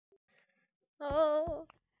Oh,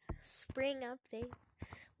 spring update.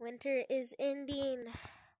 Winter is ending.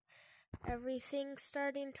 Everything's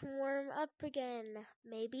starting to warm up again.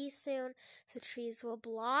 Maybe soon the trees will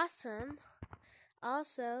blossom.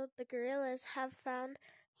 Also, the gorillas have found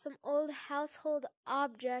some old household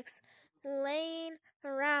objects laying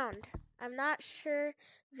around. I'm not sure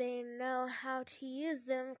they know how to use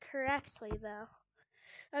them correctly, though.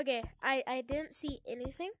 Okay, I didn't see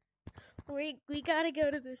anything. We gotta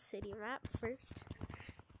go to the city map first.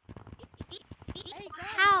 Hey,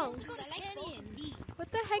 House.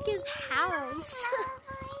 What the heck is house?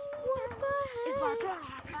 What the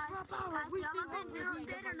heck?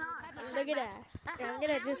 Look at that.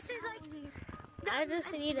 I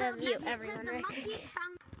just need to mute everyone right quick.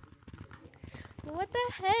 What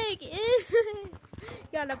the heck is it?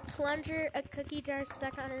 Got a plunger, a cookie jar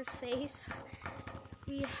stuck on his face.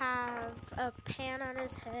 We have a pan on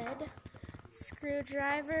his head,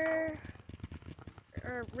 screwdriver,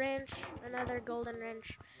 or wrench, another golden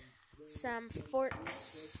wrench, some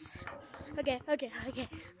forks. Okay.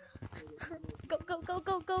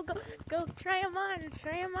 Go, try them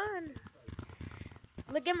on.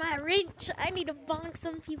 Look at my wrench. I need to bonk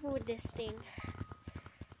some people with this thing.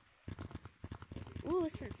 Ooh,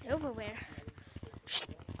 some silverware.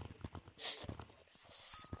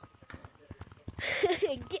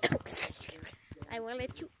 I will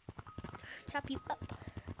let you chop you up.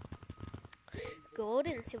 Gold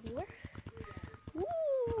and silverware.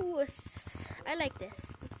 Ooh, I like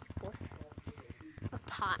this. This is cool. A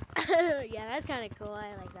pot. Yeah, that's kind of cool.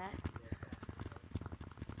 I like that.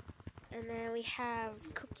 And then we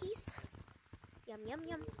have cookies. Yum.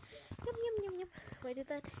 Why did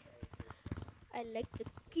that? I like the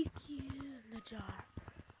cookies in the jar.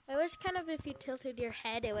 I wish kind of if you tilted your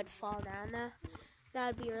head, it would fall down though. That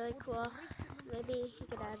would be really cool. Maybe you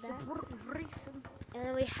could add that. And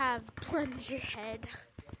then we have plunger head.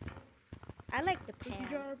 I like the pan.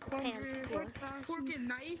 The pan's cool. Fork and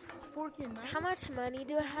knife. How much money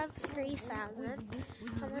do I have? 3,000.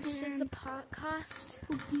 How much does the pot cost?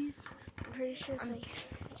 I'm pretty sure it's like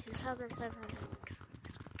 2,500.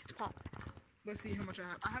 Pot. Let's see how much I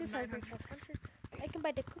have. I have 2,500. I can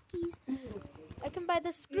buy the cookies. I can buy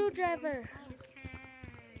the screwdriver.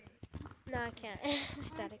 No, I can't. I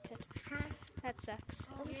thought I could. That sucks.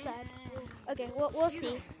 I'm sad. Okay, we'll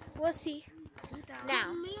see. We'll see.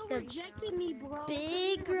 Now, the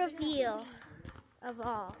big reveal of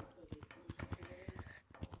all.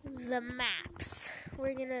 The maps.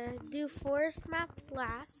 We're gonna do forest map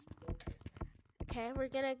last. Okay, we're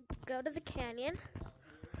gonna go to the canyon.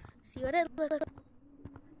 See what it looks like.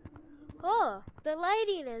 Oh, the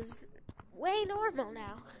lighting is way normal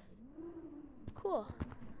now. Cool.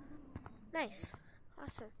 Nice.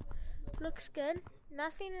 Awesome. Looks good.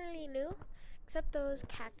 Nothing really new except those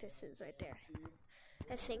cactuses right there.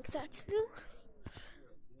 I think that's new.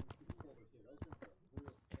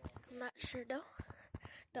 I'm not sure though.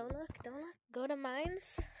 Don't look. Go to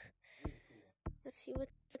mines. Let's see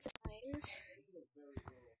what's mines.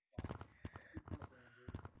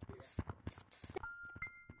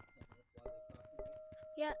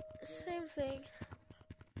 Yeah, same thing.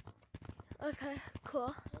 Okay,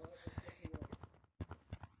 cool.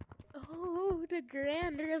 Oh, the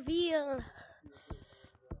grand reveal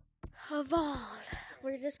of all.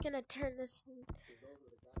 We're just gonna turn this.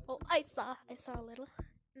 Oh, I saw a little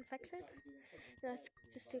infection. Let's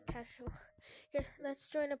just do casual. Here, let's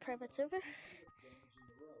join a private server.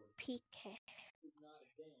 PK.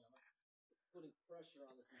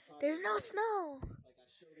 There's no snow.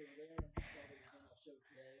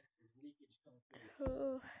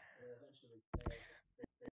 Oh.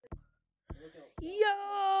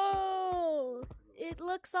 Yo! It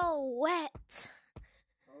looks all wet.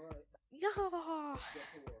 Yo!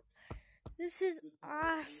 This is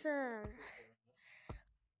awesome.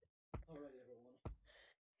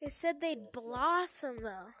 It said they'd blossom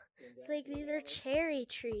though. It's like these are cherry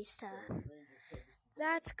tree stuff.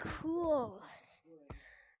 That's cool.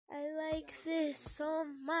 I like this so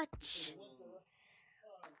much.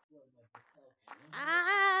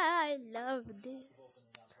 I love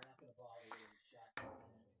this.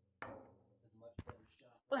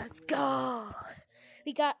 Let's go.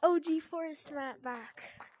 We got OG Forest Map back.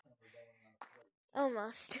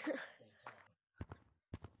 Almost.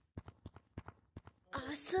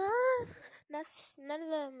 Awesome. None of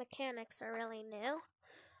the mechanics are really new.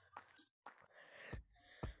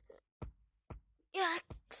 Yeah,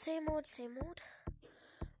 same old.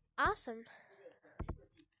 Awesome.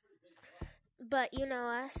 But you know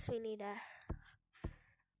us, we need to...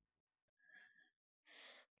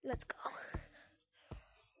 Let's go.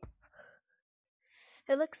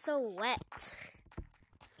 It looks so wet.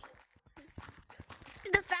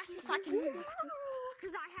 The fastest I can move.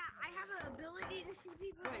 Because I have an ability to see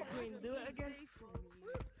people. Wait, Green, do it again.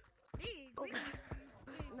 Me? Oh.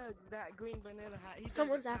 No, that green banana hat. He does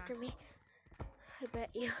Someone's it after fast. me. I bet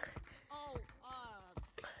you. Oh,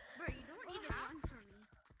 bro, you don't need to run from me.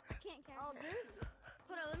 I can't catch Oh, it. this?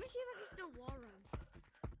 Hold on, let me see if I can still wall run.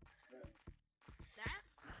 That?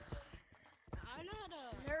 I know how to.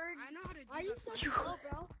 Nerd. I know how to do Why are you that. so slow,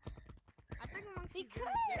 bro? I think I'm actually Because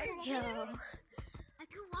Yo, I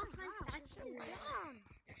can walk like that too.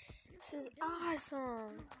 this is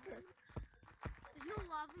awesome. There's no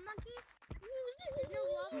lava monkeys? There's no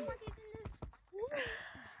lava monkeys in this?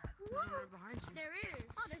 There's one right behind you. There is.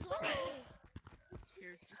 Oh, there's lava monkeys.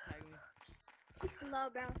 Here, just tag me. He's slow,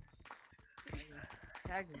 bro. Tag me.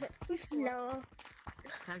 Tag me. He's slow.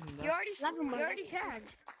 Tag me. You already, Lava you monkey. already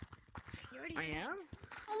tagged. You already I am?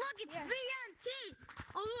 Oh, look, it's VMT.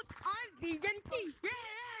 Oh, look, I'm VMT. Yeah.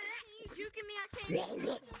 You juking me, I can't.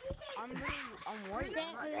 I'm white. I'm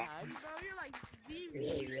not tagged. Bro, you're like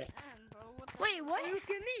DVN, bro. Wait, what?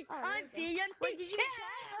 Juking me. Oh, I'm VMT. Wait, did you get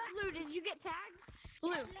tagged? Blue, did you get tagged?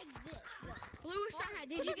 Blue. Like this. Blue, Shanghai,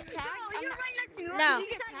 did you get tagged? No, you're right next to me. No. Did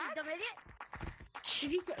you get tagged? Dumb idiot.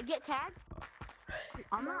 Did you get tagged?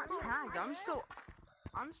 I'm not tagged.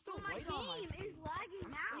 I'm still My white on my game screen. is lagging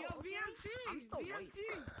now. Yo, VMT. I'm still white.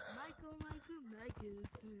 VMT. Michael.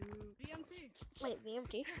 VMT. Wait,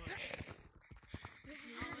 VMT? Guys,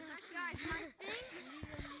 my thing.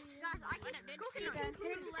 Guys, I can go see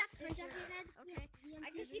people who left this. Okay.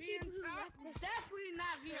 I can see people who left this. Definitely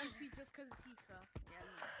not VMT just because it's Heathrow.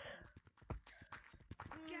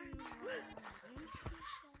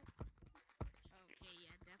 Okay,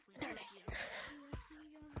 yeah, definitely.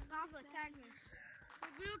 Alpha, tag me.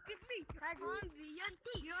 Look at me. I'm VMT.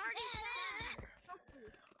 You already said.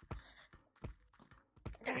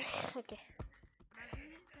 Okay.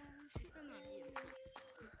 Still not VMT.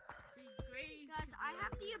 Guys, I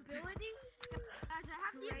have the ability. Guys, I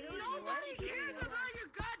have the ability. Nobody cares about your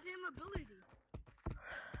goddamn ability.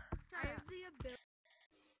 I have the ability.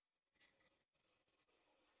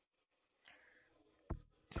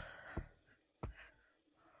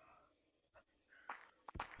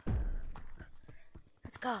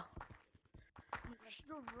 Let's go. There's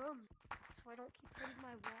no room, so I don't keep hitting my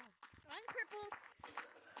wall. I'm crippled.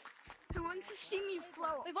 Who wants to see me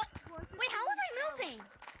float? Wait, what? Wait, how was I moving?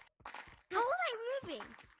 How was I moving?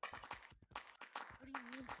 What do you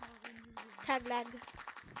mean? Tag lag. Wait,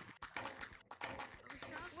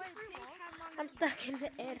 pink hat monkey. I'm stuck in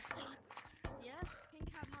the air. Yeah,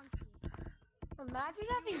 pink hat monkey. Imagine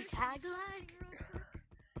having tag lag.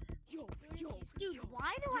 Yo. Dude,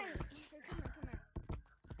 why do I... Come here.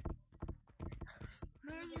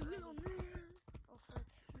 Man, you little man. Oh, fuck.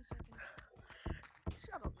 1 second.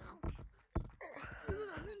 Shut up, man. You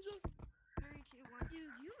little ninja. 3, 2, 1. Dude,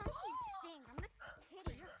 you monkey stink. I'm gonna hit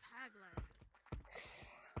it. You're tag lag.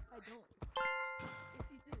 I don't. Yes,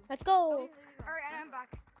 you do. Let's go. Alright, I'm back.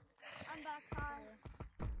 I'm back. Hi.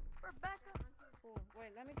 Rebecca. Cool.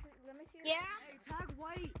 Wait, let me see. Yeah? Hey, tag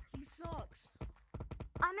White. He sucks.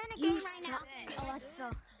 I'm in a You game right suck. now. Alexa.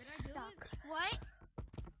 Did I do it? What?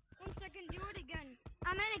 1 second, do it again.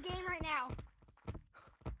 I'm in a game right now.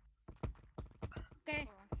 Okay.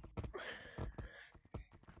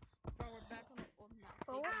 Bro, we're back on the old map.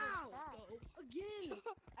 Oh, Ow! Again.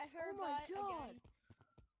 I heard Oh my bot God. again.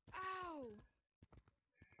 Ow.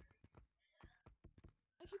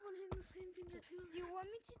 I keep on hitting the same finger too. Do you want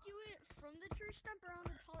me to do it from the tree stump or on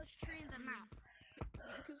the tallest tree in the map?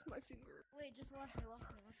 Because my finger. Wait, just watch me.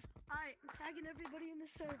 Alright, I'm tagging everybody in the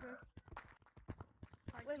server.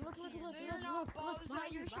 Wait, look. You're not balls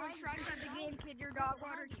out. You're so trash at the game, kid. You're dog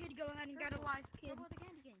water, kid. Go ahead and get a life, kid. Go with the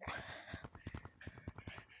candy cane.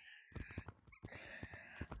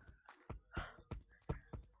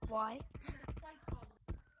 Why?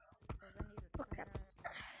 What Okay.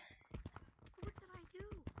 did I do?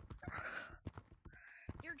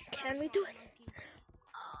 You're trash. Can we do it?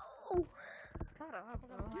 Oh. Shut up,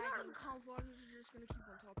 bro. Get out of the comp water. You're just gonna keep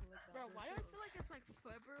on talking like that. Bro, why do I feel like it's like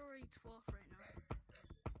February 12th right now?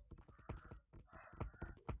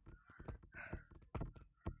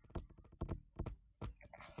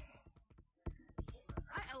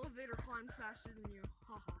 I elevator climb faster than you.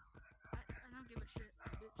 Haha. I don't give a shit,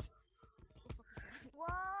 bitch. Go fuck yourself.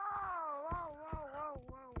 Whoa.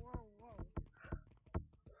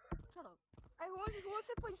 Shut up. Hey, who wants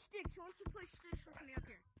to play sticks? Who wants to play sticks with me up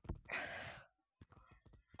here?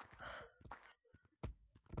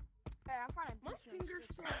 Hey, I'm trying to My beat you on finger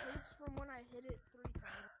sticks. still hurts from when I hit it 3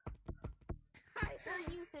 times. I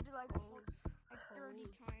heard you hit it like Pose.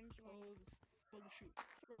 30 times. Pose. Well, shoot.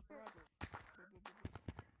 Forever.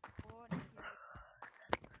 Oh, thank you.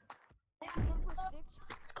 You wanna play sticks?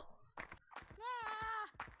 Let's go. Ah!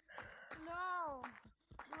 No.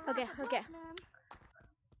 Okay, okay. Man.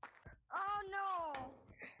 Oh no.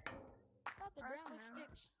 Got the Alright, ground let's now. play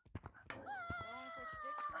sticks. I wanna play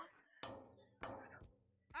sticks now.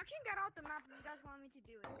 I can get out the map if you guys want me to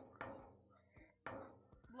do it.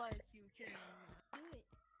 Like you can do it.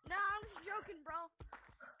 Nah, I'm just joking, bro.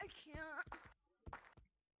 I can't.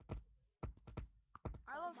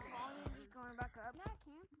 I love falling and just going back up. Not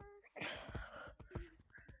camper.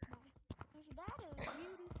 Is that a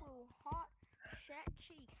beautiful, hot,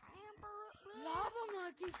 sexy camper? Lava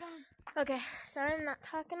monkey come. Okay, sorry I'm not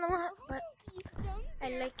talking a lot, but I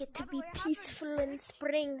like it to be peaceful in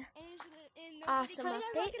spring. Awesome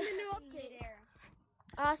update.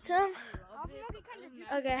 Awesome.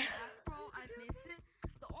 Okay, Bro, I miss it.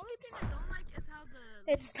 The only thing I don't like is how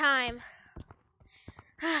the it's time.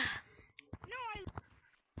 No,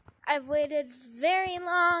 I've waited very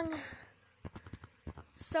long.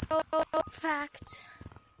 So, fact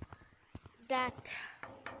that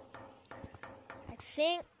I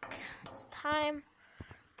think it's time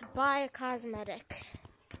to buy a cosmetic.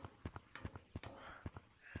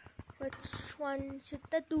 Which one should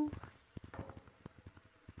I do?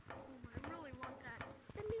 I really want that.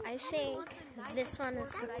 I think this one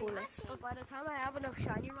is the coolest. But by the time I have enough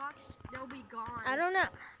shiny rocks, They'll be gone. I don't know.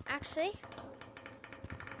 Actually,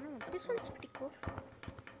 this one's pretty cool.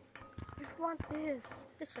 I just want this.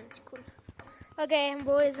 This one's cool. Okay,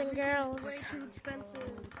 boys and girls. Way too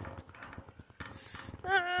expensive.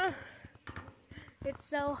 Ah, it's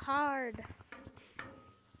so hard.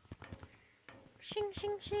 Shing,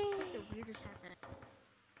 shing, shing. The weirdest has it.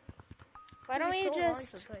 Why don't we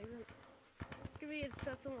just... Give me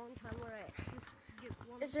such a long time where I just get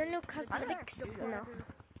one. Is there new cosmetics? No.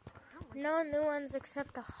 No new ones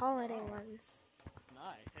except the holiday ones.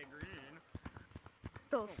 Nice. Hey, green.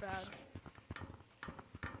 So sad.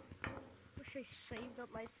 Wish I saved up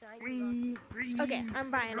my shiny rocks. Okay,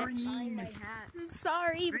 I'm buying it. Buying my hat. I'm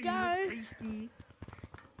sorry, guys.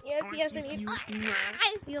 Yes, yes, and you.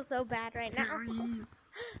 I feel so bad right now.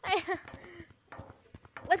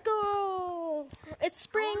 Let's go! It's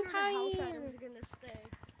I wonder if the house springtime. item's gonna stay.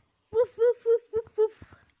 Woof, woof, woof, woof, woof.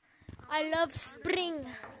 I love spring.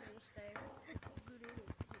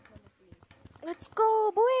 Let's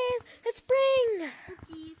go, boys! It's spring!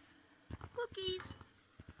 Cookies. Cookies.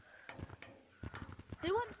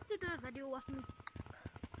 Who wants to do a video with me?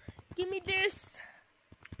 Give me this.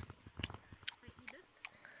 Wait, you do?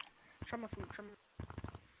 Try my food.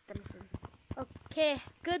 Okay,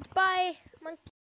 goodbye.